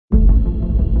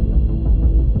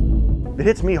it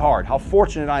hits me hard how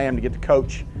fortunate I am to get to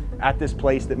coach at this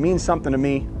place that means something to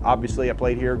me. Obviously, I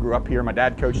played here, grew up here, my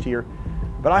dad coached here,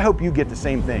 but I hope you get the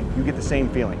same thing. You get the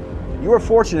same feeling. You are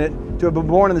fortunate to have been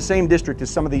born in the same district as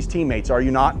some of these teammates, are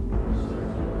you not?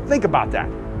 Think about that.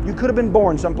 You could have been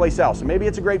born someplace else, and maybe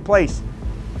it's a great place.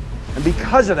 And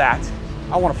because of that,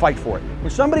 I want to fight for it.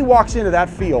 When somebody walks into that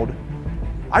field,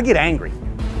 I get angry.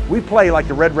 We play like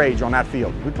the Red Rage on that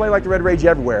field. We play like the Red Rage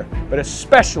everywhere, but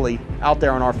especially out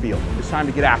there on our field. It's time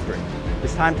to get after it.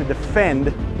 It's time to defend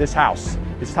this house.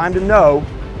 It's time to know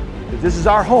that this is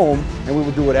our home, and we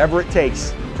will do whatever it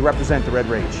takes to represent the Red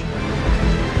Rage.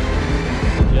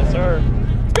 Yes, sir.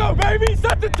 Let's go, baby!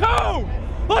 Set the tone!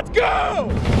 Let's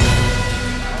go!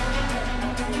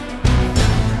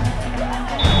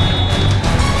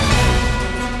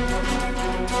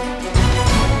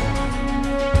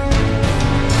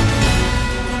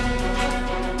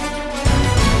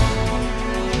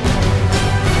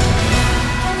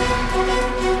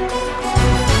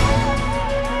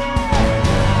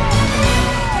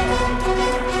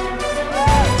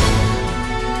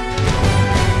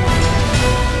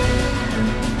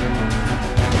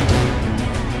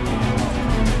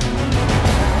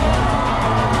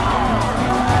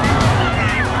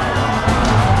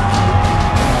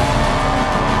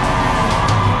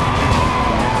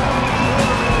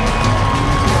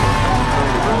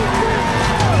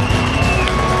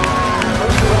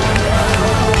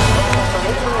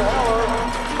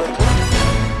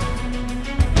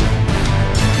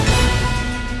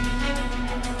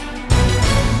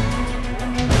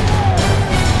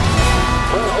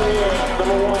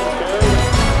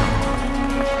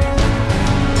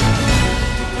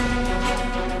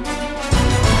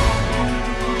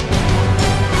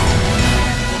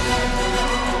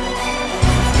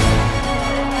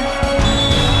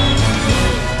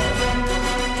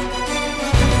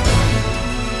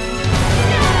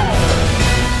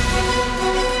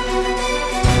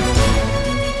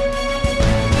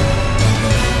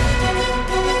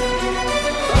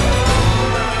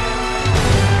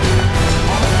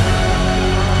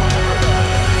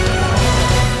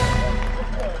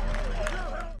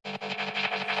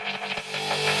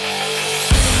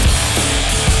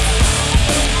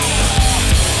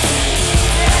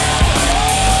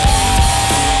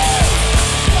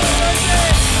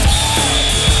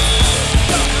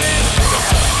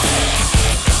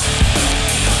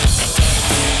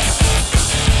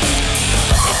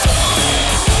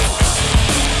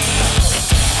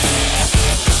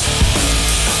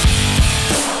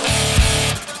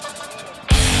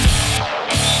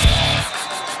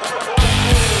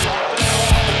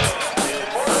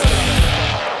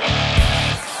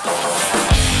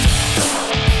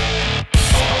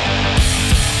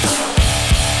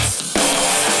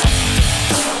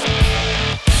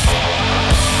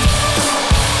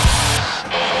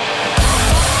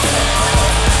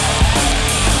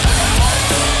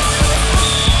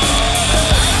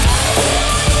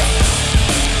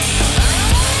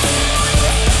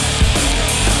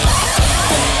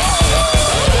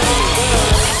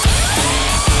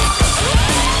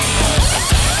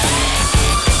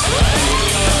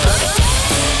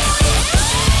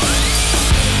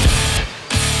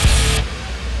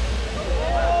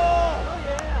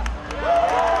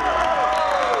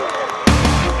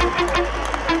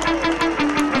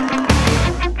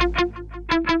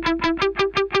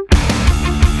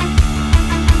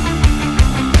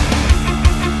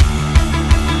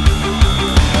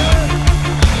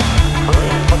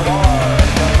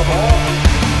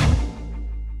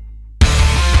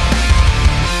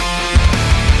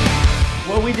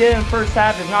 What we did in the first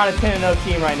half is not a 10-0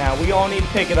 team right now. We all need to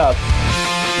pick it up.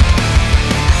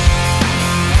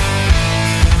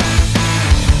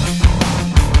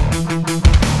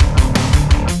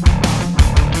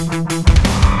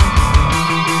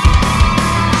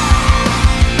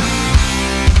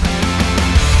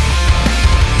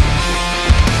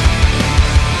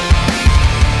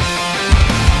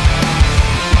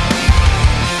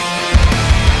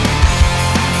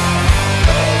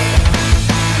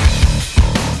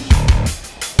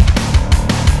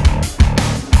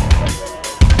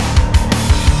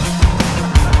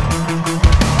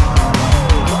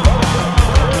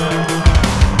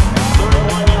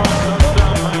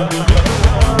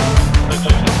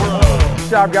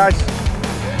 Nice job, guys.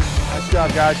 Nice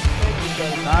job, guys.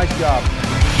 Nice job.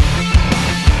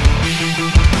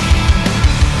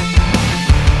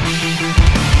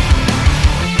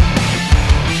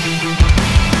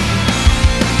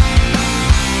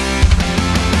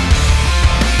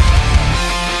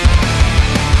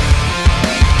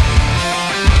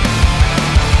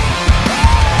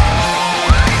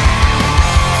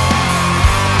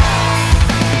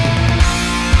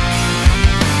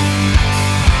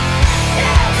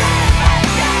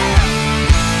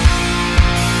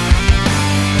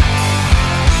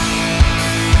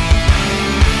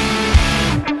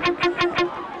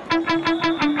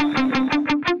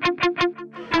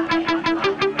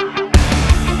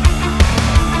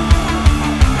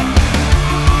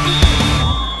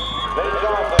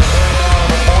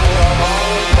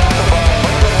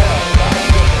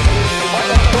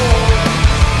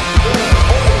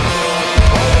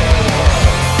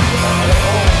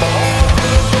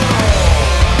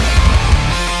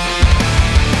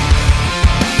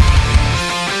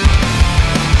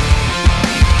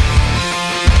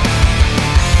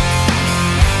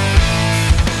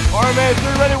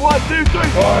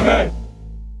 Army!